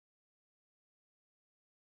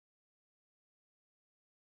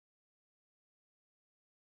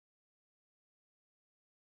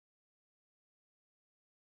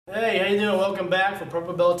Hey, how you doing? Welcome back for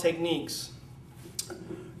Purple Belt Techniques.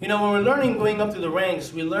 You know, when we're learning going up through the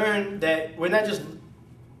ranks, we learn that we're not just,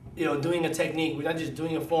 doing a technique. We're not just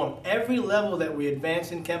doing a form. Every level that we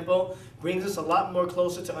advance in Kenpo brings us a lot more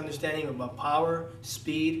closer to understanding about power,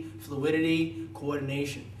 speed, fluidity,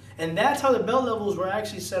 coordination. And that's how the belt levels were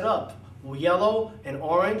actually set up. Well, yellow and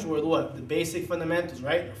orange were what? The basic fundamentals,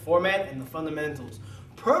 right? The format and the fundamentals.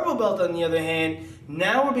 Purple belt, on the other hand,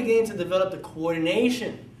 now we're beginning to develop the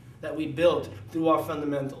coordination that we built through our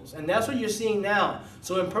fundamentals. And that's what you're seeing now.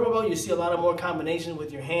 So in purple belt, you see a lot of more combinations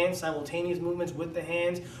with your hands, simultaneous movements with the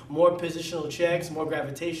hands, more positional checks, more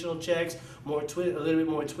gravitational checks, a little bit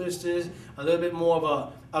more twisters, a little bit more of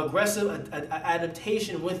a aggressive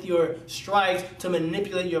adaptation with your strikes to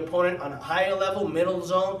manipulate your opponent on a higher level, middle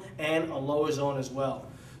zone, and a lower zone as well.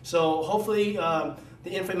 So hopefully,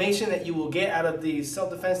 the information that you will get out of these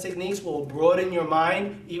self-defense techniques will broaden your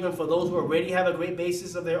mind, even for those who already have a great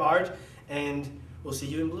basis of their art, and we'll see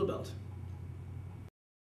you in blue belt.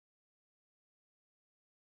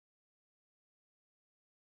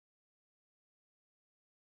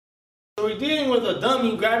 So we're dealing with a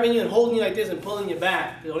dummy grabbing you and holding you like this and pulling you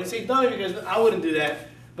back. They only say dummy because I wouldn't do that.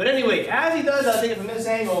 But anyway, as he does, I'll take it from this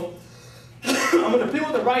angle. I'm going to pin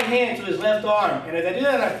with the right hand to his left arm. And as I do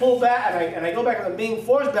that, I pull back and I go back and I'm being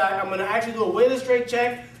forced back, I'm going to actually do a weighted straight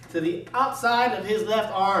check to the outside of his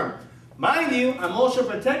left arm. Mind you, I'm also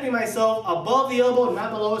protecting myself above the elbow,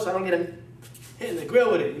 not below it, so I don't get hit in the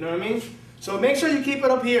grill with it. You know what I mean? So make sure you keep it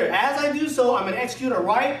up here. As I do so, I'm going to execute a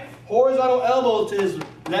right horizontal elbow to his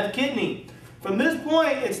left kidney. From this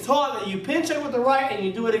point, it's taught that you pinch it with the right and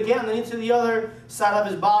you do it again underneath to the other side of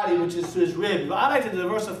his body, which is to his rib. But I like to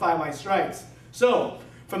diversify my strikes. So,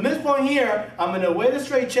 from this point here, I'm going to weight a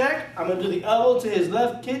straight check. I'm going to do the elbow to his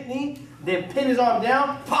left kidney, then pin his arm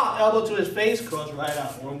down, pop, elbow to his face, cross right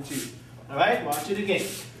out. 1, 2. Alright, watch it again.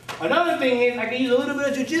 Another thing is I can use a little bit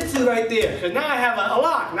of jiu-jitsu right there, because now I have a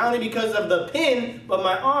lock, not only because of the pin, but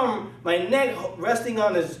my arm, my neck resting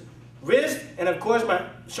on his wrist, and of course my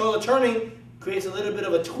shoulder turning creates a little bit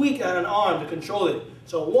of a tweak on an arm to control it.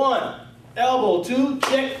 So 1, elbow, 2,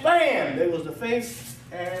 check, bam! There goes the face,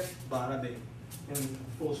 and bada bing. In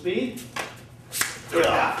full speed.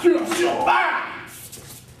 Bam!